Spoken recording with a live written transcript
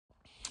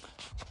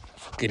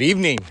Good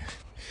evening.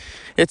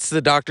 It's the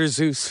Dr.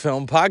 Zeus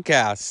Film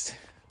Podcast.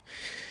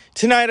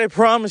 Tonight, I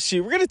promise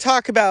you, we're going to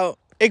talk about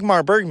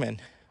Ingmar Bergman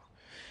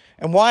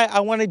and why I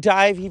want to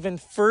dive even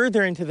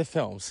further into the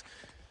films.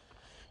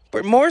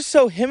 But more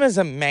so him as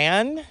a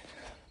man.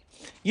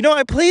 You know,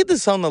 I played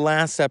this on the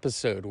last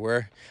episode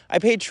where I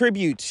paid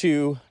tribute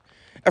to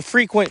a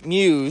frequent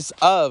muse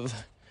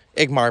of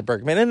Ingmar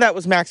Bergman, and that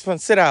was Max von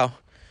Sydow.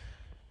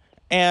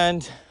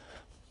 And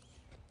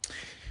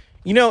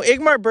you know,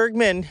 Ingmar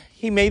Bergman,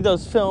 he made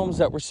those films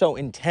that were so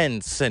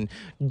intense and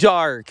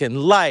dark and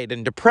light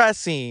and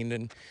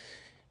depressing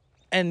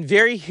and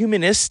very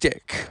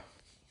humanistic.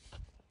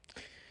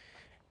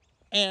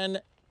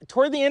 And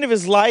toward the end of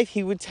his life,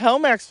 he would tell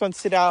Max von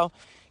Sydow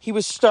he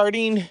was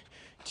starting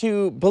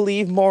to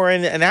believe more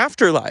in an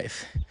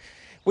afterlife,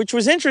 which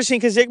was interesting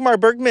because Ingmar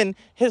Bergman,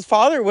 his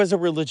father was a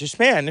religious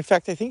man. In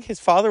fact, I think his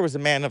father was a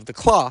man of the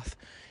cloth.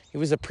 He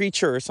was a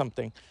preacher or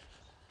something.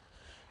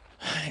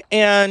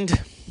 And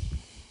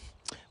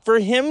for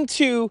him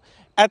to,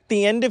 at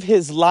the end of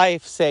his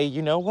life, say,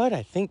 you know what,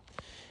 I think,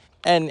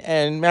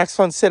 and Max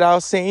von Sydow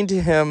saying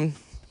to him,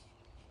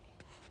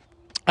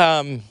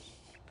 so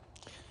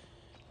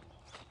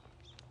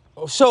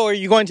are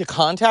you going to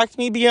contact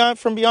me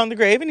from beyond the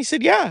grave? And he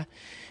said, yeah.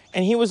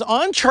 And he was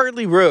on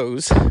Charlie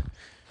Rose,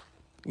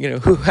 you know,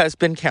 who has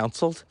been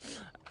counseled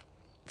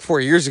 4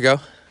 years ago.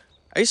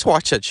 I used to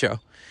watch that show.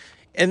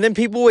 And then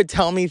people would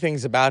tell me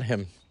things about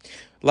him.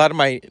 A lot of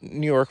my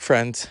New York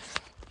friends.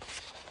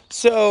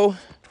 So,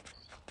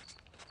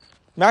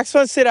 Max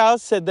von Sydow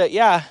said that,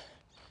 yeah,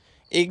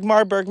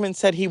 Ingmar Bergman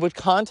said he would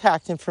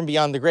contact him from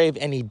beyond the grave,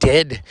 and he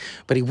did,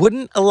 but he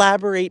wouldn't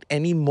elaborate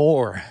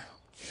anymore.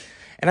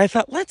 And I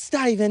thought, let's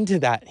dive into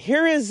that.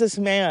 Here is this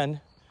man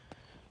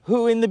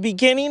who, in the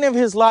beginning of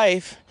his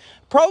life,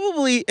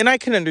 probably, and I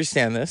can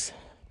understand this,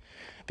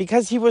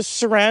 because he was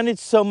surrounded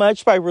so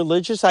much by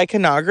religious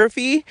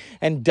iconography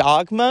and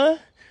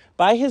dogma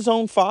by his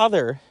own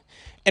father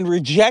and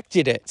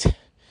rejected it,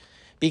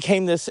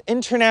 became this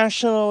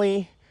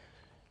internationally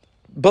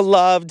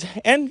beloved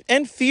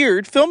and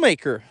feared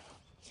filmmaker.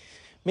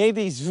 Made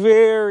these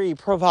very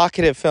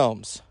provocative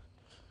films.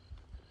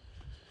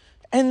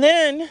 And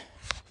then,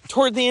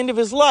 toward the end of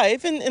his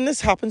life, and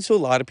this happens to a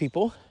lot of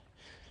people,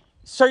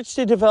 starts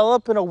to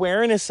develop an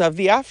awareness of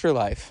the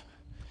afterlife.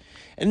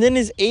 And then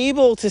is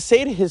able to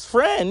say to his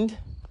friend,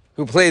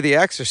 who played The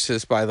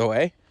Exorcist, by the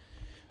way,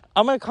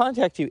 I'm going to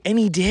contact you. And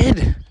he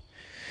did.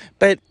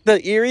 But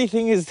the eerie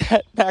thing is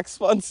that Max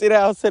von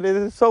Sydow said it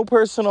is so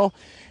personal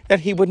that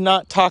he would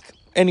not talk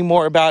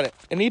anymore about it.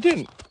 And he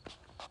didn't.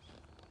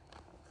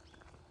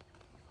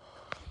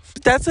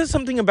 But that says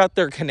something about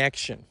their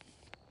connection.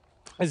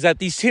 Is that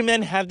these two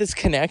men have this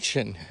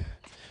connection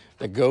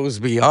that goes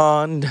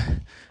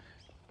beyond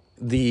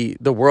the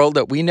world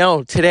that we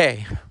know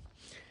today.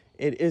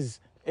 It is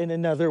in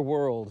another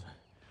world.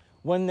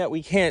 One that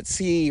we can't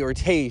see or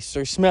taste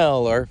or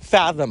smell or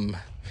fathom.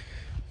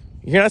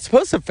 You're not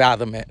supposed to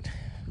fathom it.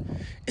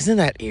 Isn't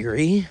that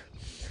eerie?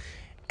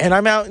 And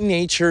I'm out in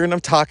nature and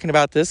I'm talking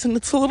about this and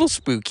it's a little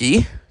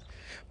spooky,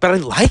 but I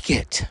like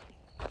it.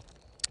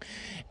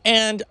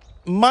 And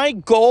my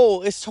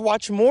goal is to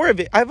watch more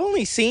of it. I've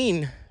only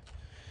seen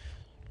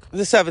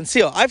The Seventh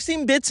Seal. I've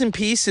seen bits and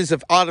pieces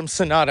of Autumn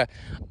Sonata.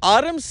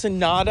 Autumn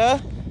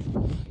Sonata,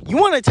 you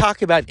want to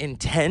talk about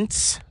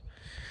intense?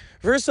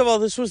 First of all,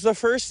 this was the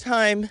first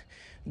time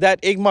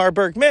that Ingmar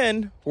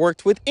Bergman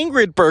worked with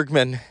Ingrid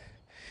Bergman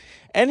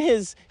and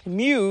his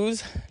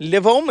muse,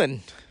 Liv Ullmann.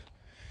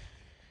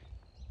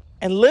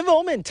 And Liv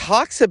Ullmann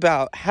talks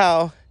about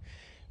how,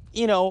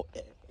 you know,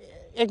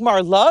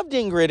 Ingmar loved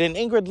Ingrid and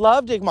Ingrid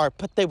loved Ingmar,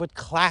 but they would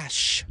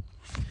clash.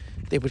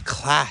 They would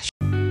clash.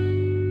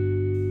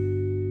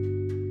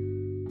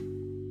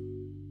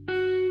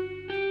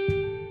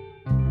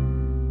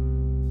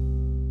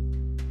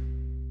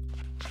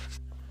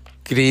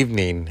 Good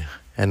evening,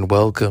 and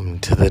welcome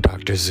to the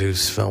Dr.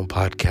 Zeus Film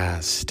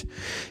Podcast.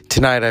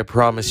 Tonight, I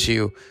promise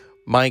you,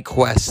 my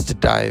quest to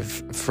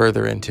dive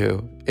further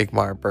into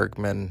Ingmar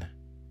Bergman.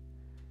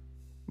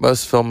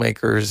 Most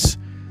filmmakers,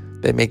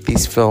 they make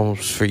these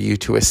films for you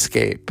to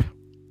escape.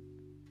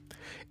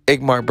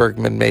 Ingmar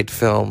Bergman made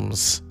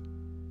films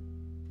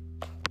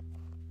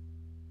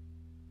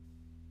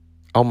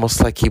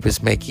almost like he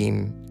was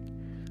making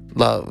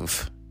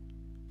love.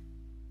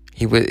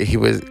 He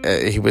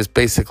was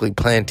basically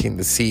planting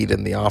the seed,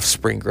 and the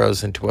offspring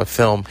grows into a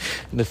film.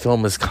 And the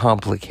film is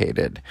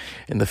complicated,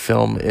 and the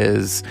film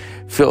is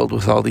filled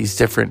with all these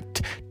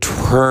different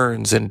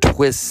turns and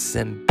twists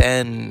and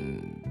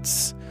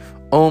bends,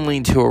 only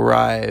to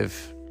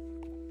arrive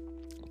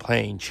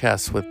playing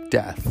chess with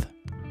death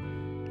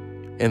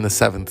in The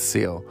Seventh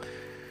Seal.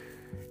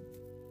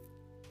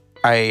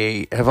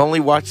 I have only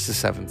watched The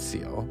Seventh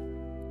Seal.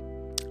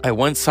 I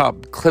once saw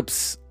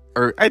clips,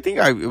 or I think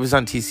it was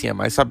on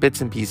TCM. I saw bits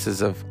and pieces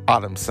of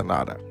Autumn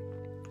Sonata.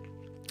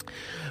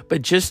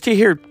 But just to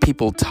hear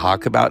people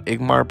talk about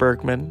Ingmar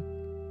Bergman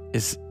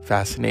is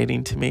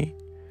fascinating to me.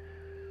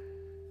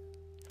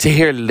 To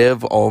hear Liv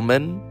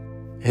Ullmann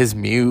his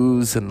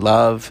muse and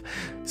love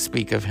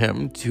speak of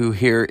him, to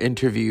hear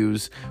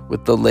interviews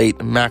with the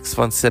late Max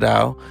von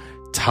Sydow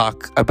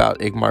talk about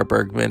Ingmar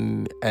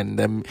Bergman and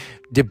them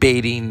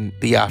debating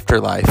the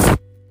afterlife.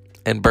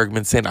 And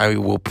Bergman saying, I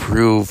will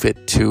prove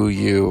it to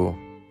you.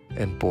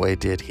 And boy,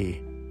 did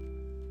he.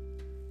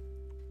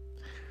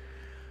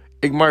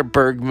 Ingmar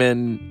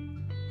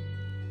Bergman,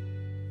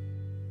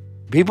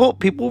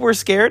 people were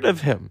scared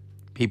of him.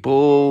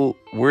 People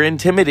were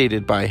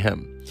intimidated by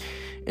him.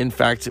 In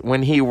fact,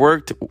 when he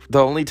worked, the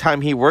only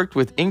time he worked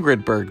with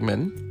Ingrid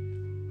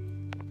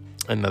Bergman,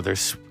 another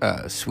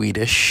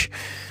Swedish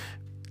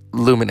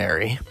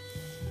luminary,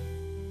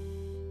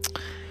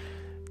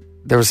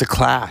 there was a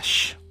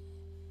clash.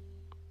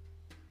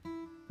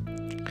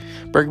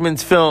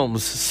 Bergman's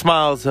films,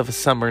 Smiles of a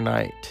Summer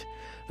Night,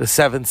 The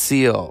Seventh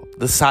Seal,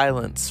 The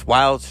Silence,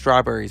 Wild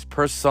Strawberries,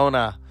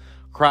 Persona,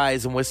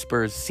 Cries and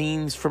Whispers,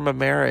 Scenes from a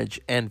Marriage,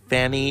 and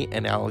Fanny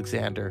and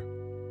Alexander.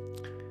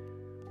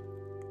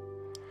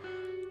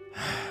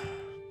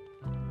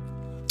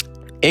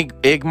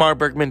 Ingmar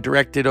Bergman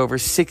directed over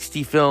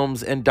 60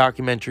 films and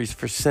documentaries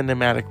for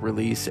cinematic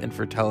release and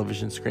for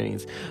television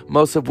screenings,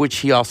 most of which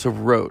he also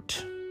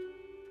wrote.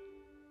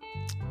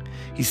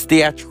 His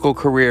theatrical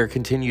career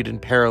continued in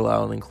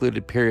parallel and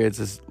included periods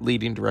as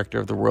leading director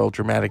of the Royal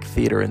Dramatic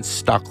Theatre in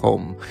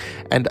Stockholm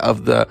and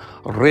of the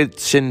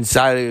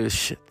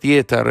Rikskonserthuset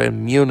Theatre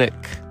in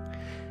Munich.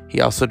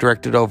 He also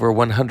directed over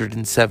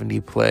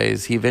 170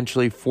 plays. He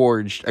eventually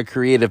forged a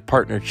creative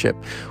partnership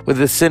with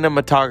the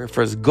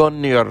cinematographers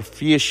Gunnar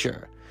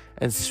Fischer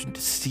and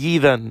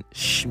Steven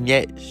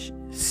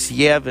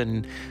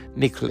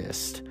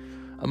Nyquist.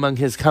 Among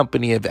his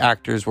company of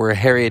actors were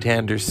Harriet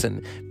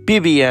Andersson,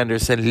 Bibi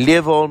Andersson,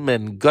 Liv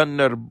Ullmann,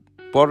 Gunnar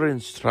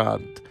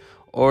Borgenstrand,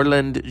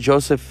 Orland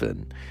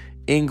Josephson,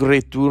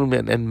 Ingrid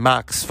Ullmann, and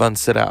Max von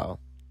Sydow.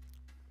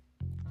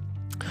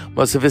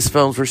 Most of his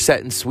films were set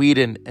in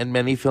Sweden, and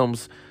many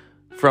films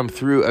from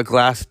Through a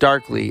Glass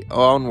Darkly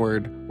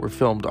onward were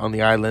filmed on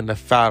the island of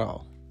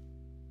Faroe.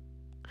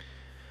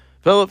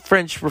 Philip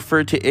French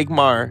referred to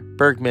Ingmar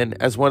Bergman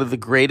as one of the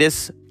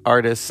greatest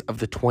artists of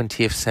the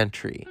 20th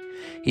century.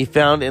 He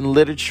found in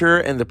literature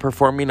and the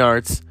performing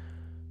arts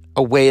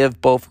a way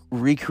of both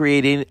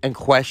recreating and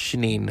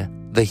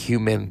questioning the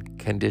human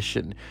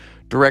condition.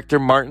 Director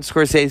Martin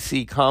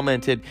Scorsese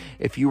commented,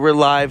 if you were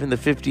alive in the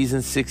 50s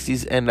and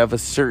 60s and of a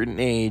certain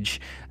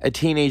age, a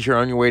teenager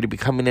on your way to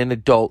becoming an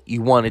adult,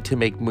 you wanted to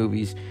make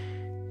movies,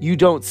 you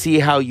don't see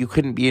how you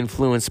couldn't be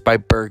influenced by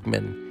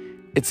Bergman.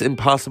 It's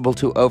impossible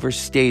to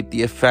overstate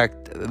the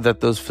effect that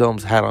those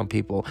films had on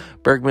people.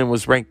 Bergman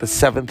was ranked the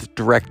 7th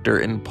director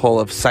in poll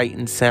of Sight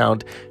and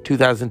Sound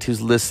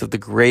 2002's list of the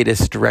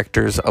greatest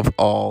directors of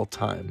all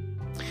time.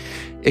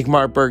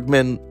 Ingmar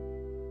Bergman,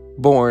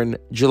 born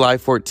July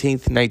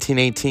 14th,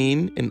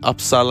 1918 in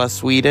Uppsala,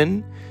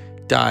 Sweden,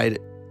 died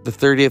the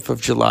 30th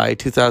of July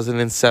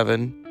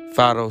 2007,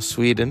 Faro,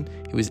 Sweden.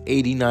 He was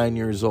 89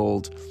 years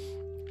old.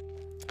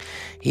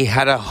 He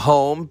had a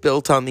home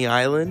built on the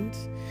island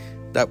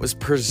that was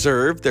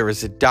preserved. There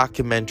was a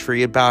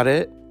documentary about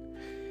it.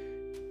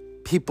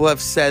 People have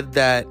said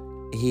that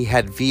he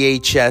had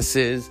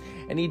VHSs,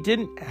 and he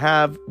didn't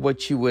have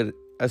what you would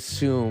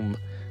assume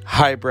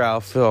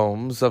highbrow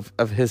films of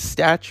his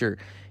stature.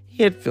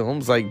 He had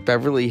films like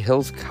Beverly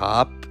Hills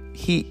Cop.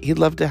 He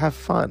loved to have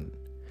fun.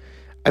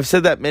 I've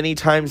said that many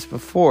times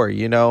before,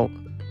 you know.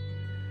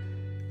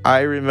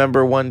 I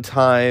remember one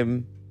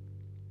time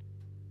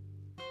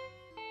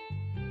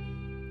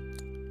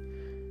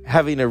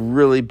having a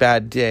really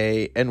bad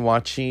day and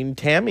watching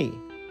Tammy.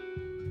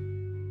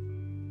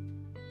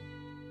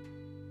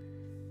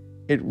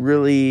 It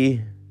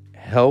really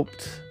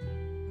helped.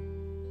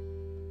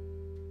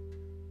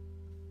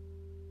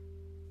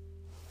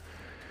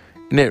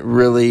 And it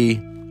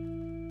really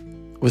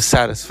was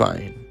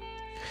satisfying.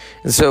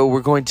 And so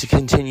we're going to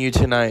continue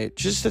tonight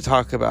just to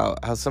talk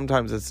about how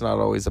sometimes it's not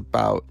always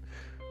about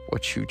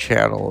what you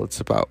channel,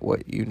 it's about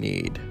what you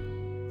need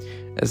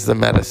as the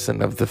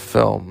medicine of the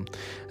film.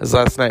 As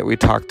last night we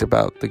talked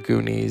about the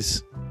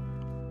Goonies.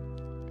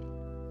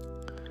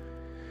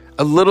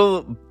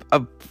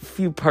 A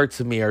few parts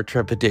of me are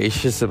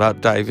trepidatious about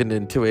diving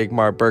into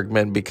Ingmar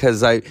Bergman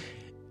because I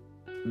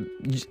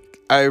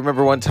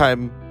remember one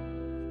time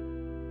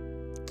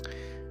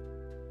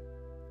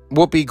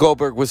Whoopi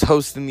Goldberg was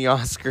hosting the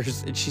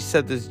Oscars, and she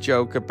said this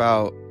joke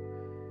about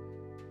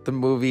the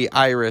movie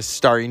Iris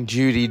starring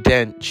Judi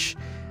Dench,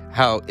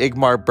 how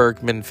Ingmar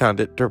Bergman found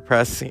it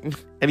depressing.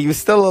 And he was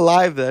still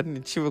alive then,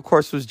 and she, of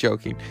course, was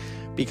joking.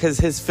 Because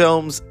his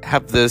films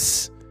have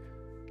this...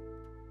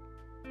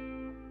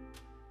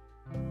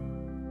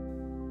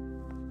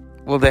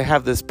 well, they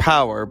have this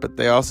power, but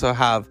they also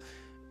have...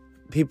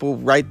 people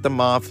write them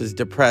off as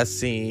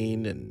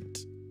depressing, and,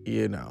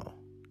 you know,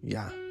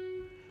 yeah.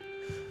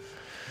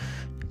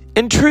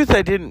 In truth,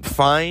 I didn't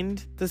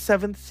find The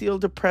Seventh Seal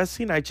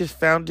depressing. I just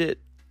found it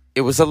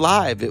was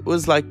alive. It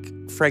was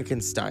like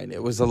Frankenstein.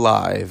 It was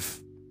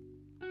alive.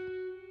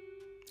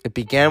 It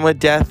began with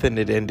death and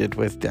it ended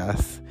with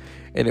death.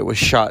 And it was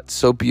shot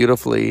so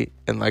beautifully.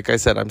 And like I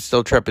said, I'm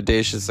still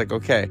trepidatious. Like,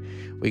 okay,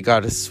 we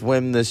got to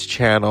swim this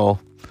channel,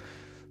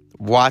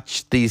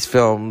 watch these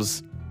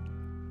films.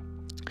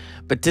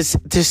 But to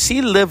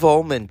see Liv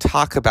Ullmann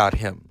talk about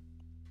him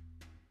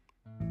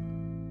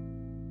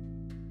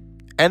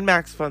and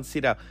Max von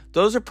Sydow,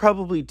 those are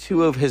probably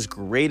two of his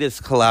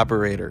greatest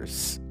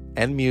collaborators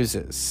and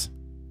muses.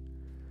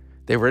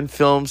 They were in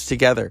films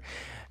together.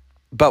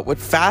 But what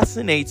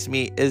fascinates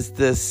me is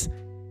this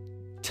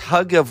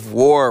tug of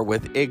war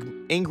with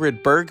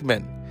Ingrid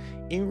Bergman.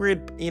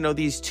 Ingrid,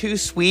 these two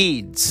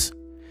Swedes.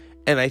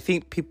 And I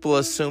think people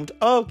assumed,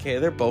 okay,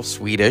 they're both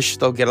Swedish,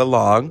 they'll get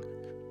along.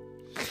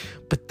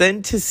 But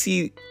then to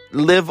see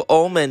Liv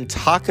Ullmann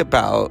talk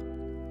about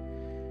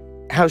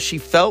how she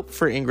felt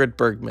for Ingrid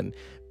Bergman,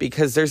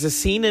 because there's a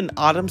scene in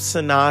Autumn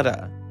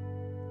Sonata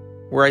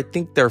where I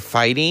think they're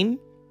fighting,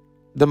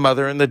 the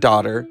mother and the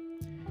daughter,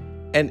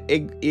 and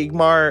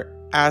Ingmar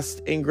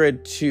asked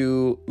Ingrid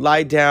to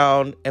lie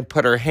down and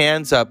put her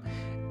hands up,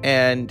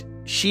 and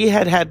she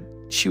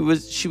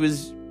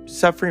was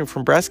suffering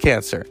from breast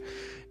cancer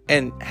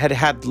and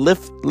had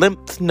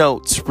lymph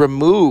nodes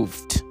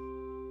removed.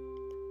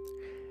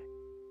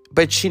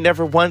 But she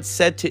never once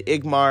said to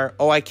Ingmar,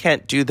 oh, I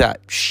can't do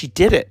that. She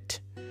did it.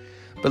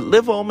 But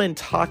Liv Ullmann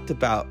talked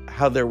about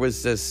how there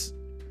was this,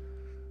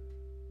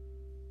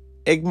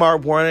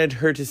 Ingmar wanted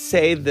her to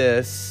say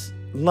this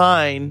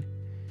line,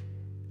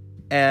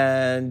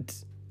 and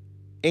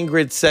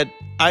Ingrid said,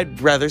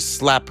 I'd rather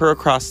slap her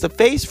across the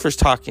face for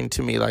talking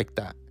to me like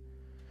that.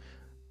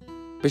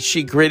 But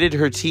she gritted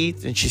her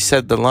teeth and she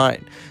said the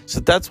line.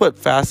 So that's what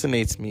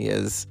fascinates me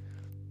is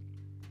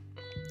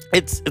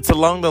it's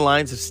along the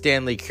lines of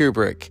Stanley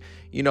Kubrick.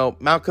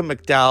 Malcolm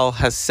McDowell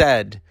has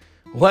said,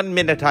 1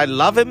 minute I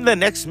love him, the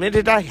next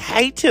minute I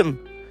hate him,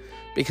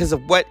 because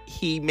of what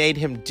he made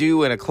him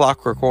do in A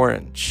Clockwork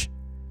Orange.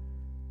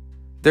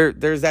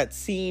 There's that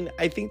scene.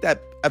 I think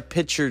that a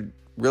picture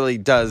really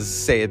does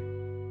say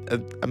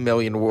a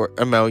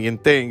million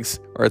things,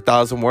 or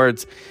 1,000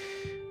 words,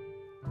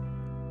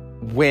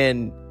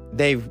 when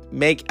they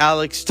make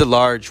Alex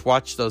DeLarge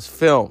watch those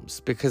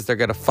films because they're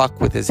gonna fuck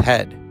with his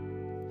head.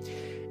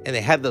 And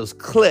they had those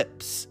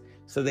clips.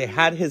 So they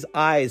had his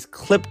eyes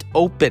clipped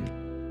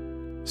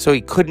open. So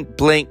he couldn't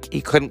blink.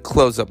 He couldn't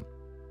close them.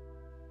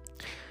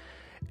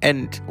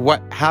 And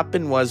what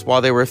happened was,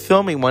 while they were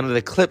filming, one of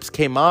the clips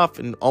came off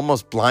and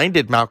almost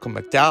blinded Malcolm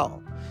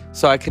McDowell.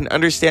 So I can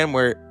understand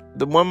where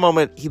the one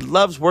moment he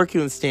loves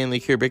working with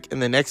Stanley Kubrick,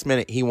 and the next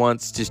minute he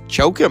wants to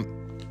choke him.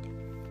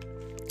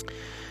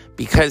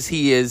 Because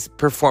he is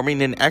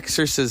performing an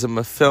exorcism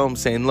of film,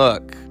 saying,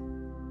 look,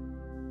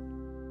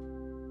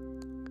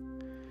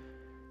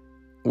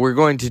 we're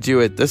going to do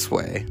it this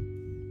way.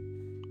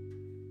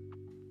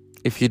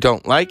 If you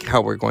don't like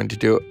how we're going to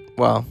do it,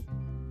 well,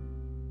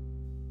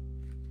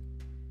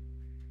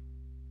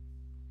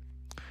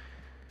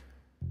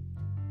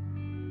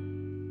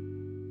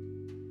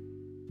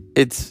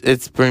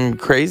 it's been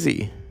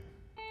crazy.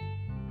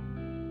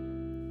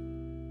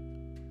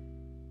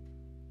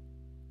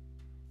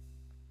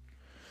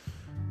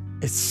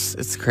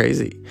 It's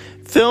crazy.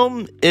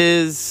 Film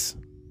is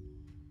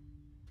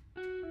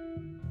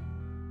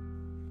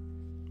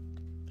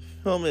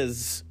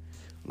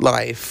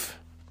life.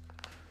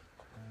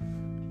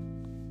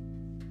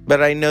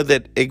 But I know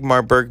that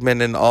Ingmar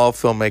Bergman and all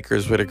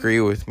filmmakers would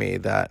agree with me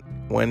that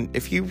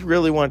if you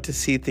really want to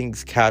see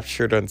things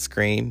captured on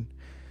screen,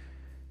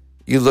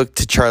 you look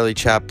to Charlie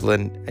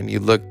Chaplin and you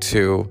look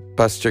to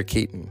Buster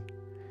Keaton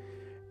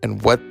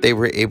and what they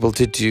were able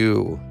to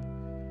do.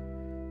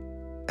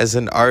 As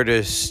an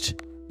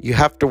artist, you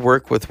have to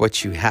work with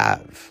what you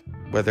have,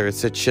 whether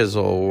it's a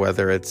chisel,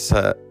 whether it's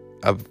a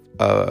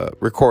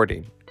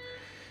recording.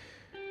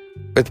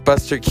 With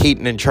Buster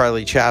Keaton and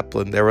Charlie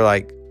Chaplin,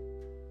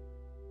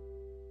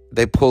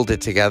 they pulled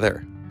it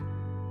together.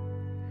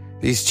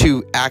 These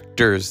two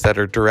actors that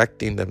are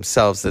directing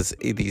themselves as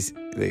these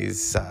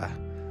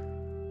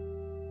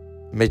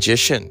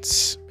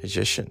magicians.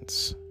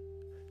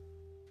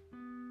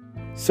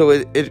 So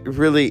it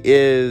really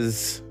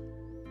is.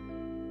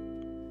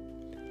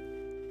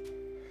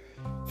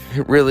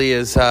 It really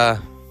is.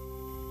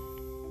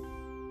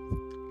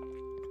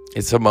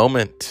 It's a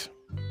moment.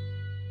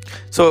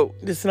 So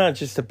it's not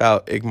just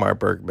about Ingmar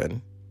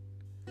Bergman.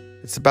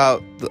 It's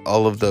about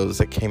all of those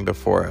that came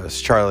before us.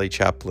 Charlie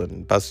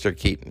Chaplin, Buster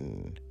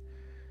Keaton,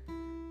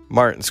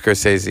 Martin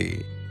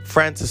Scorsese,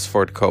 Francis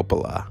Ford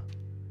Coppola.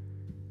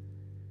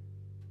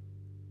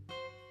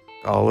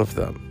 All of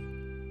them.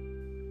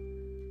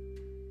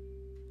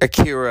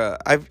 Akira.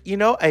 I've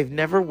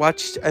never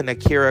watched an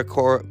Akira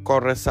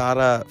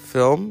Kurosawa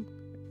film.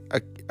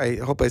 I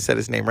hope I said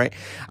his name right.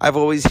 I've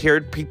always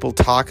heard people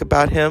talk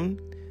about him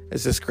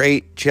as this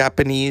great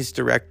Japanese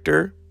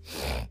director.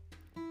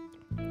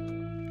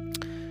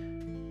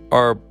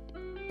 Or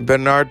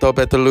Bernardo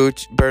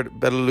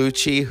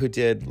Bertolucci, who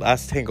did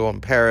Last Tango in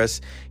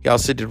Paris. He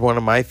also did one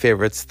of my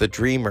favorites, The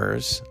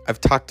Dreamers. I've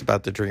talked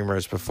about The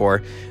Dreamers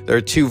before. There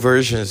are two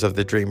versions of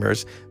The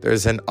Dreamers.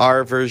 There's an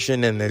R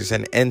version and there's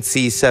an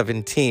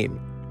NC-17.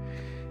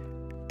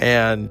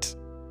 And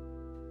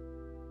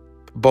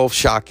both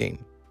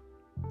shocking.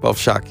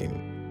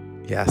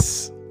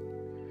 Yes.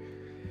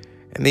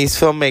 And these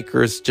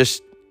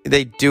filmmakers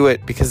they do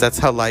it because that's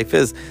how life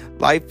is.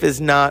 Life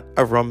is not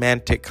a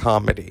romantic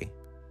comedy.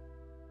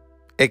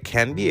 It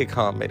can be a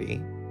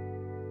comedy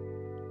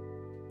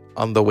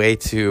on the way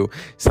to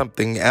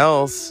something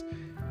else.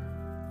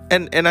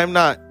 And I'm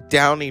not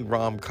downing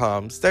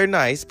rom-coms. They're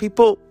nice.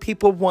 People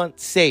want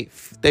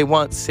safe. They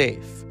want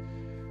safe.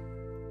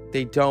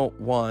 They don't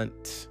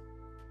want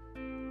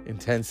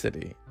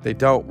intensity. They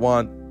don't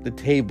want the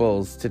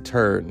tables to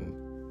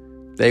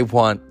turn. They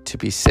want to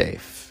be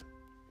safe.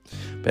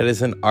 But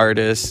as an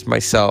artist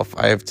myself,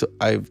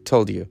 I've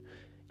told you,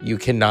 you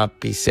cannot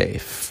be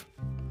safe.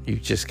 You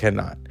just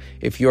cannot.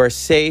 If you are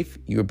safe,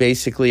 you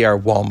basically are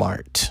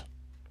Walmart.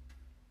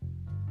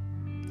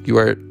 You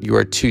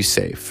are too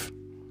safe.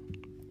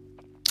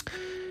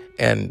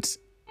 And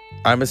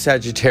I'm a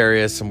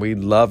Sagittarius, and we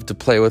love to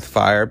play with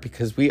fire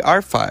because we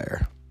are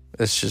fire.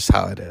 That's just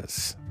how it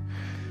is.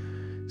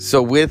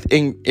 So with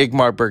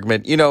Ingmar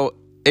Bergman,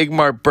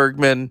 Ingmar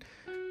Bergman,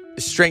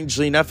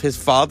 strangely enough,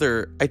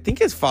 I think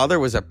his father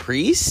was a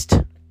priest.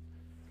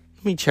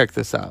 Let me check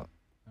this out.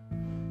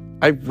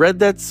 I read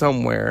that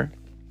somewhere,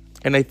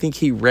 and I think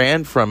he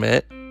ran from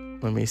it.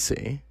 Let me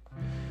see.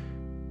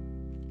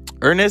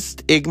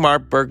 Ernest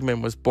Ingmar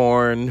Bergman was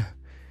born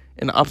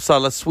in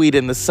Uppsala,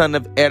 Sweden, the son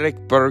of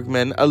Erik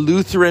Bergman, a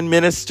Lutheran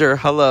minister,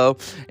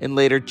 and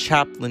later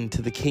chaplain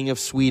to the King of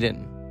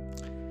Sweden,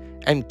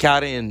 and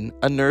Karin,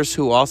 a nurse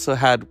who also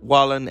had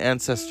Walloon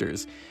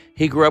ancestors.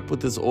 He grew up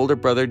with his older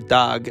brother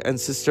Dag and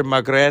sister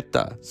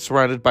Margareta,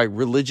 surrounded by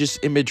religious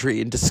imagery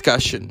and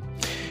discussion.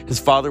 His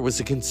father was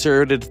a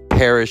conservative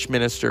parish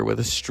minister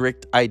with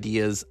strict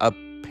ideas of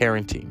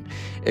parenting.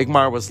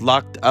 Ingmar was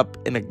locked up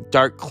in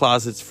dark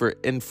closets for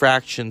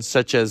infractions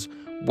such as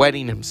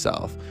wetting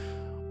himself.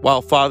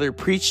 While father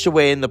preached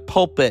away in the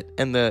pulpit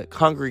and the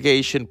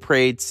congregation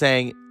prayed,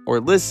 sang, or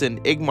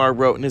listened, Ingmar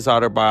wrote in his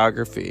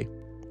autobiography,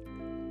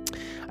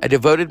 I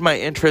devoted my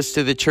interest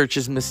to the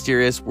church's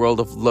mysterious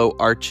world of low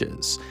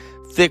arches,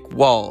 thick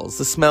walls,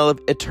 the smell of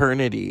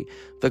eternity,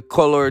 the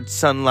colored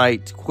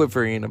sunlight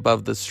quivering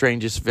above the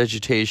strangest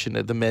vegetation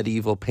of the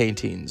medieval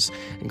paintings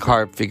and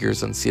carved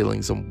figures on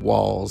ceilings and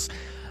walls.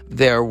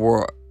 There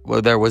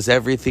was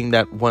everything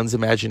that one's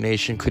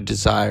imagination could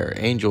desire: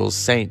 angels,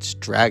 saints,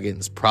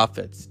 dragons,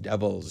 prophets,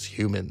 devils,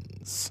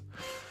 humans.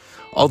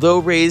 Although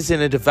raised in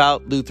a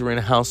devout Lutheran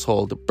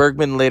household,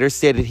 Bergman later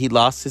stated he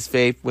lost his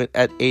faith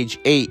at age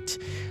 8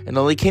 and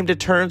only came to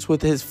terms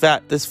with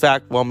this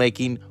fact while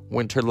making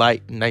Winter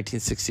Light in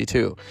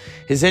 1962.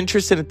 His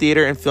interest in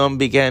theater and film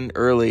began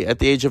early. At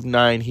the age of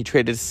 9, he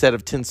traded a set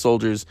of tin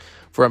soldiers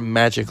for a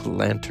magic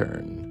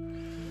lantern.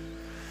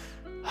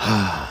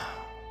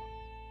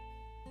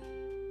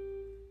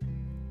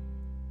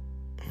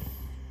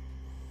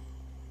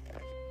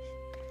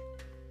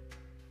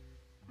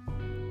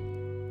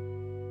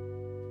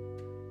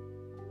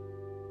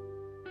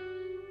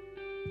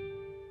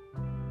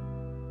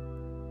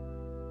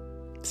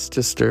 It's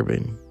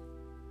disturbing.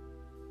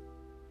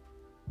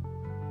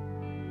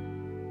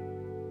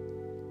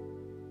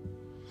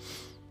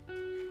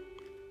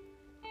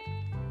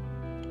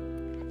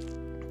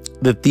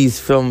 That these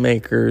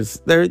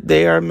filmmakers,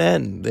 they are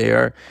men. They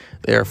are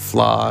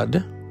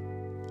flawed.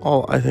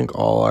 I think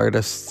all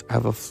artists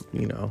have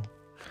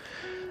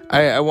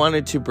I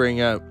wanted to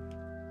bring up,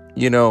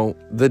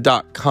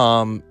 the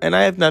 .com, and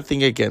I have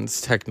nothing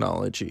against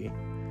technology.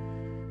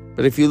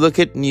 But if you look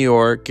at New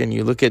York and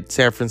you look at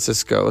San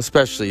Francisco,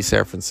 especially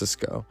San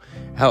Francisco,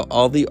 how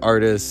all the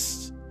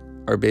artists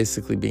are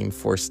basically being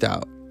forced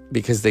out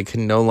because they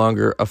can no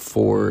longer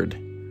afford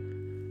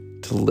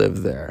to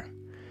live there.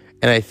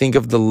 And I think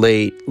of the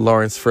late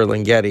Lawrence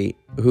Ferlinghetti,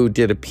 who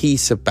did a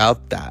piece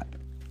about that.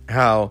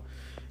 How,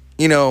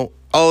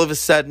 all of a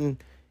sudden,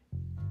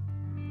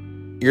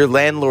 your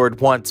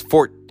landlord wants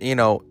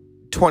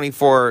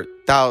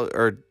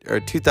 $24,000 or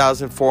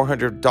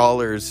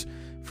 $2,400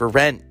 for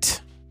rent.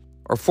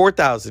 Or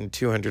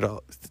 $4,200.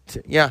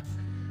 Yeah.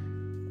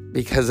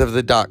 Because of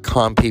the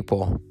 .com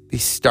people.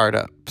 These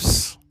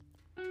startups.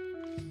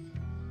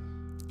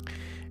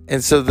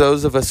 And so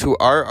those of us who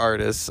are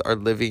artists are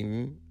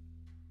living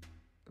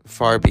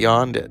far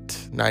beyond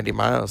it. 90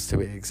 miles to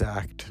be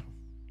exact.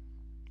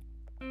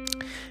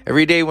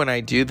 Every day when I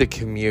do the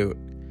commute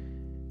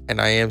and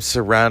I am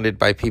surrounded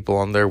by people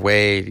on their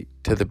way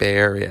to the Bay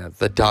Area,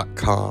 the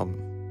 .com,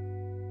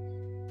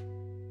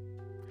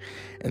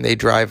 and they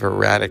drive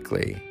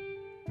erratically.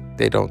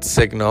 They don't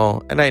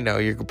signal. And I know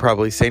you're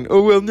probably saying,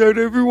 oh, well, not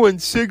everyone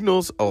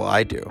signals. Oh,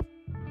 I do.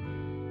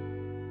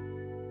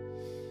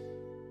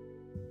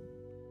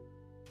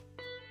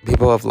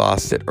 People have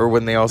lost it. Or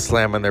when they all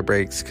slam on their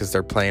brakes because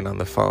they're playing on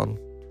the phone.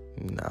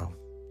 No.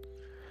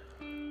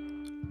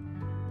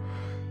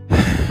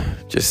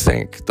 Just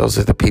think, those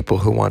are the people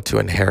who want to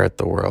inherit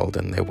the world,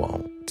 and they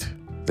won't.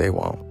 They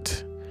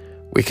won't.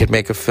 We could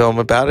make a film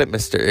about it,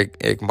 Mr.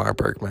 Ingmar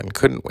Bergman,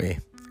 couldn't we?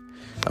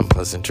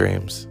 Unpleasant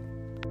dreams.